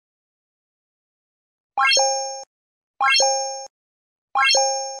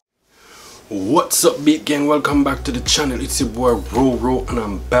What's up, beat gang? Welcome back to the channel. It's your boy GROVER and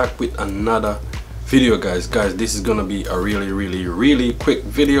I'm back with another video, guys. This is gonna be a really quick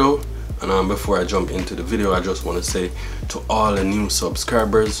video. And before I jump into the video, I just want to say to all the new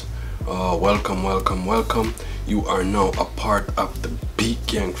subscribers, welcome. You are now a part of the Beat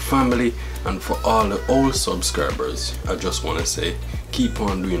Gang family. And for all the old subscribers, I just want to say keep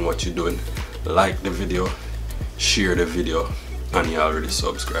on doing what you're doing. Like the video, share the video, and you already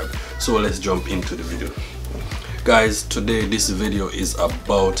subscribed. So let's jump into the video, guys. Today this video is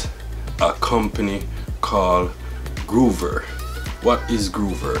about a company called GROVER. What is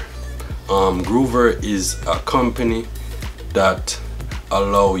GROVER? GROVER is a company that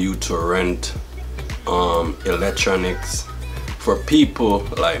allow you to rent electronics for people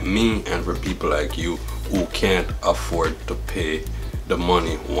like me and for people like you who can't afford to pay the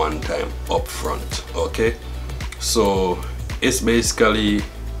money one time up front. Okay, so it's basically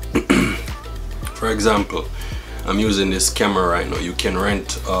for example, I'm using this camera right now. You can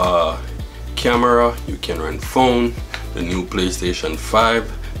rent camera, you can rent phone, the new PlayStation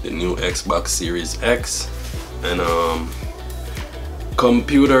 5, the new Xbox Series X, and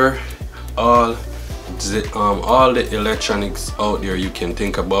computer, all the electronics out there you can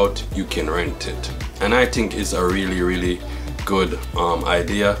think about, you can rent it. And I think it's a really good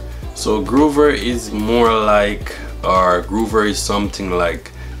idea. So GROVER is more like, or GROVER is something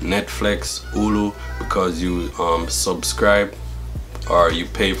like Netflix, Hulu, because you subscribe or you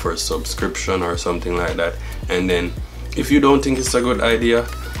pay for a subscription or something like that. And then if you don't think it's a good idea,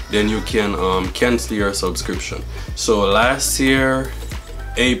 then you can cancel your subscription. So last year,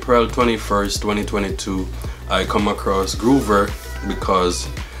 April 21st, 2022, I come across GROVER because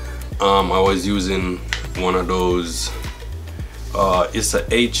I was using one of those, it's a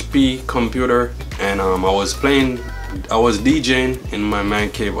HP computer, and I was DJing in my man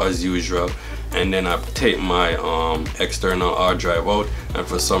cave as usual, and then I take my external hard drive out, and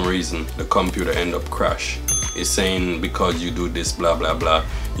for some reason the computer end up crash. It's saying because you do this blah blah blah,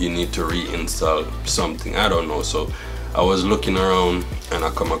 you need to reinstall something, I don't know. So I was looking around and I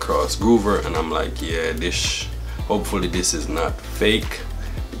come across GROVER, and I'm like, yeah, hopefully this is not fake,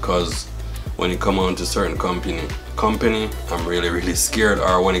 because when it come on to certain company I'm really scared,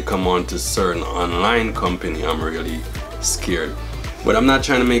 or when it come on to certain online company I'm really scared. But I'm not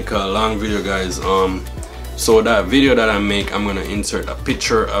trying to make a long video, guys. So that video that I make, I'm gonna insert a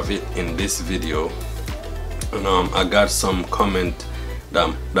picture of it in this video. And I got some comment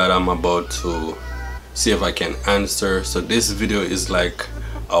that I'm about to see if I can answer. So this video is like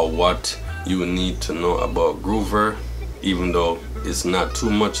what you need to know about GROVER, even though it's not too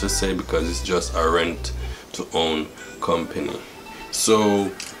much to say because it's just a rent to own company. So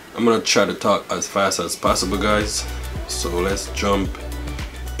I'm gonna try to talk as fast as possible, guys. So let's jump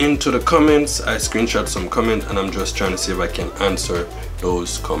into the comments. I screenshot some comments and I'm just trying to see if I can answer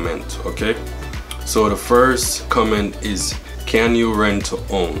those comments. Okay, so the first comment is, can you rent to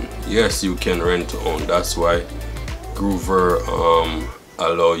own? Yes, you can rent to own. That's why GROVER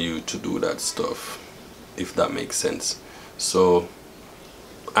allow you to do that stuff, if that makes sense. So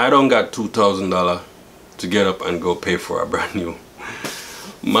I don't got $2,000 to get up and go pay for a brand new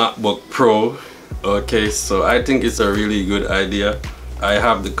MacBook Pro. Okay, so I think it's a really good idea. I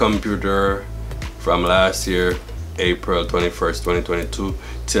have the computer from last year, April 21st, 2022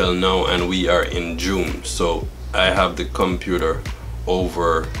 till now, and we are in June. So I have the computer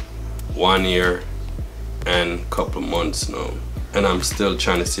over 1 year and a couple months now, and I'm still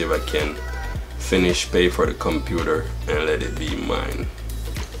trying to see if I can pay for the computer and let it be mine.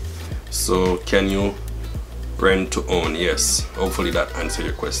 So can you rent to own? Yes, hopefully that answers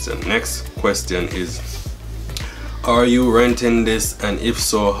your question. Next question is, are you renting this, and if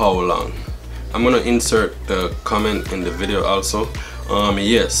so, how long? I'm gonna insert the comment in the video also.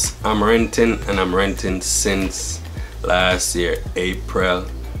 Yes, I'm renting, and I'm renting since last year, April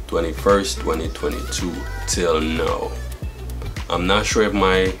 21st, 2022 till now. I'm not sure if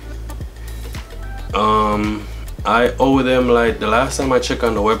my I owe them, like the last time I checked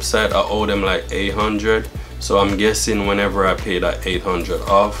on the website, I owe them like 800. So I'm guessing whenever I pay that 800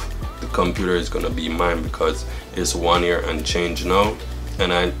 off, the computer is gonna be mine, because it's 1 year and change now,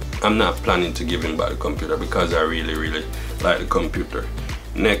 and I'm not planning to give him back the computer because I really like the computer.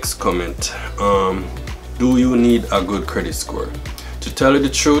 Next comment, do you need a good credit score? To tell you the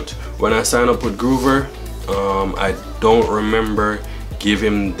truth, when I signed up with GROVER, I don't remember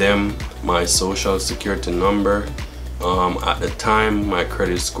giving them my social security number. At the time my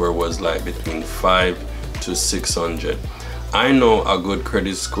credit score was like between 5 to 600. I know a good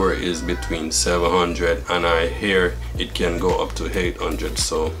credit score is between 700 and I hear it can go up to 800.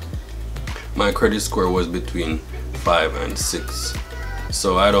 So my credit score was between 5 and 6.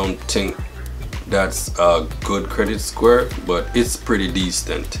 So I don't think that's a good credit score, but it's pretty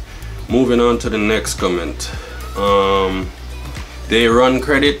decent. Moving on to the next comment. They run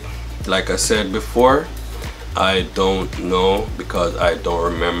credit. Like I said before, I don't know because I don't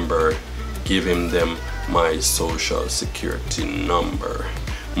remember giving them my social security number.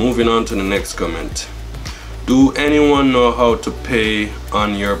 Moving on to the next comment. Do anyone know how to pay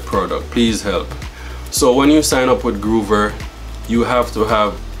on your product? Please help. So when you sign up with GROVER, you have to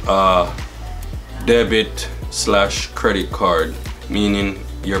have a debit/credit card, meaning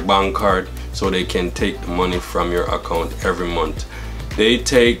your bank card, so they can take the money from your account every month. They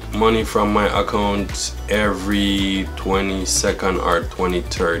take money from my account every 22nd or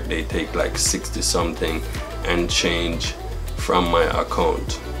 23rd. They take like 60 something and change from my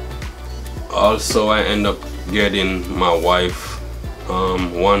account. Also, I end up getting my wife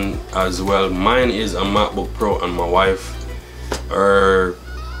one as well. Mine is a MacBook Pro and my wife, her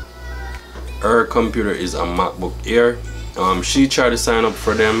computer is a MacBook Air. She tried to sign up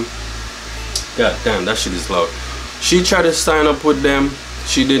for them. God damn, that shit is loud. She tried to sign up with them.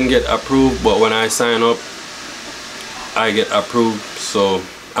 She didn't get approved, but when I sign up, I get approved. So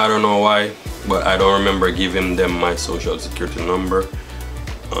I don't know why, but I don't remember giving them my social security number.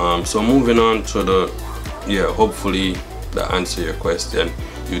 So moving on to the, hopefully that answer your question.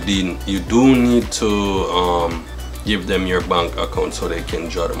 You do need to give them your bank account so they can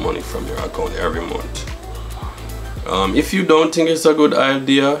draw the money from your account every month. If you don't think it's a good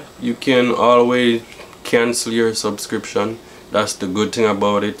idea, you can always cancel your subscription. That's the good thing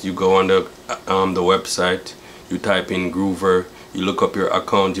about it. You go on the website, you type in GROVER, you look up your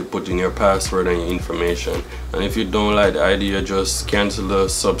account, you put in your password and your information, and if you don't like the idea, just cancel the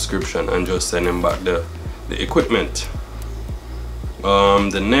subscription and just send them back the equipment.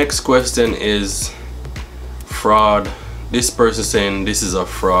 The next question is fraud. This person saying this is a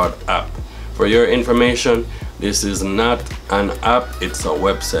fraud app. For your information, this is not an app, it's a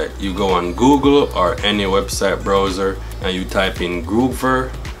website. You go on Google or any website browser and you type in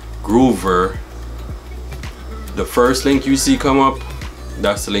GROVER. The first link you see come up,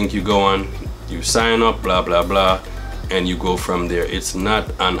 that's the link you go on. You sign up, blah blah blah, and you go from there. It's not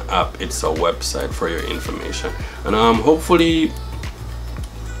an app, it's a website, for your information. And hopefully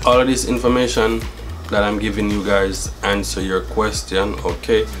all of this information that I'm giving you guys answer your question.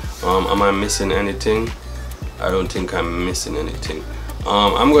 Okay, am I missing anything? I don't think I'm missing anything.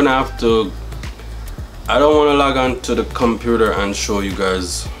 I'm gonna have to, I don't want to log on to the computer and show you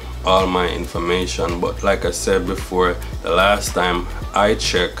guys all my information, but like I said before, the last time I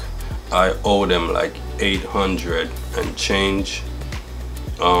checked, I owe them like 800 and change.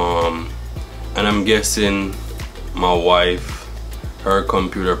 And I'm guessing my wife, her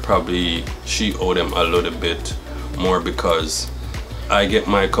computer, probably she owed them a little bit more because I get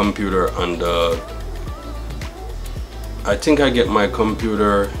my computer on the, I think I get my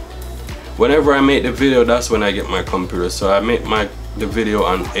computer whenever I make the video. That's when I get my computer. So I make the video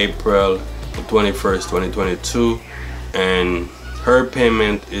on April 21st 2022, and her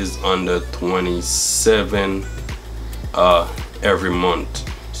payment is on the 27th every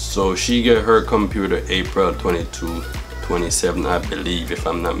month. So she get her computer April 22 27, I believe, if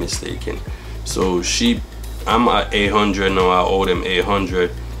I'm not mistaken. So I'm at 800 now. I owe them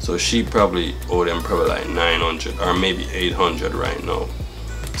 800. So she probably owe them probably like 900 or maybe 800 right now.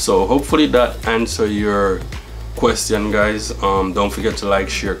 So hopefully that answer your question, guys. Don't forget to like,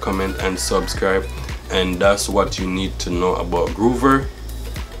 share, comment and subscribe. And that's what you need to know about GROVER.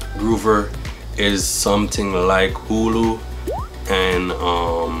 GROVER is something like Hulu and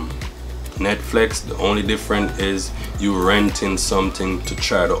Netflix. The only difference is you renting something to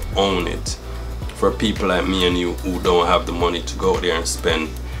try to own it. For people like me and you who don't have the money to go there and spend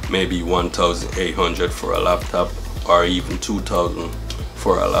maybe 1,800 for a laptop or even 2,000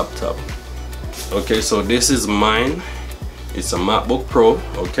 for a laptop. Okay, so this is mine. It's a MacBook Pro.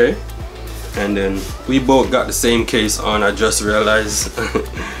 Okay, and then we both got the same case on. I just realized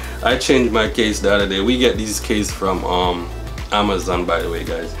I changed my case the other day. We get these case from Amazon, by the way,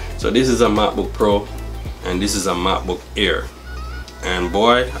 guys. So this is a MacBook Pro and this is a MacBook Air, and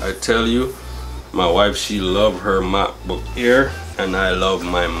boy, I tell you, my wife, she loved her MacBook Air and I love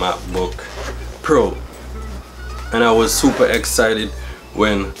my MacBook Pro. And I was super excited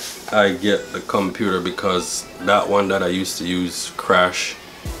when I get the computer because that one that I used to use crashed,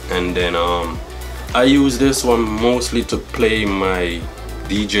 and then I use this one mostly to play my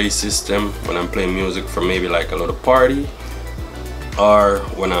DJ system when I'm playing music for maybe like a little party. or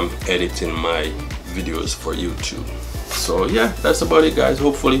when I'm editing my videos for YouTube. So yeah, that's about it, guys.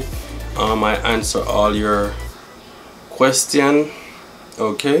 Hopefully I answer all your question.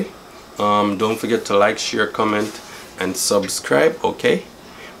 Okay, don't forget to like, share, comment, and subscribe. Okay,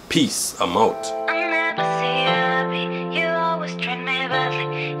 peace. I'm out. I never see you happy. You always treat me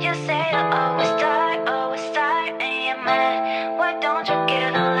badly. You say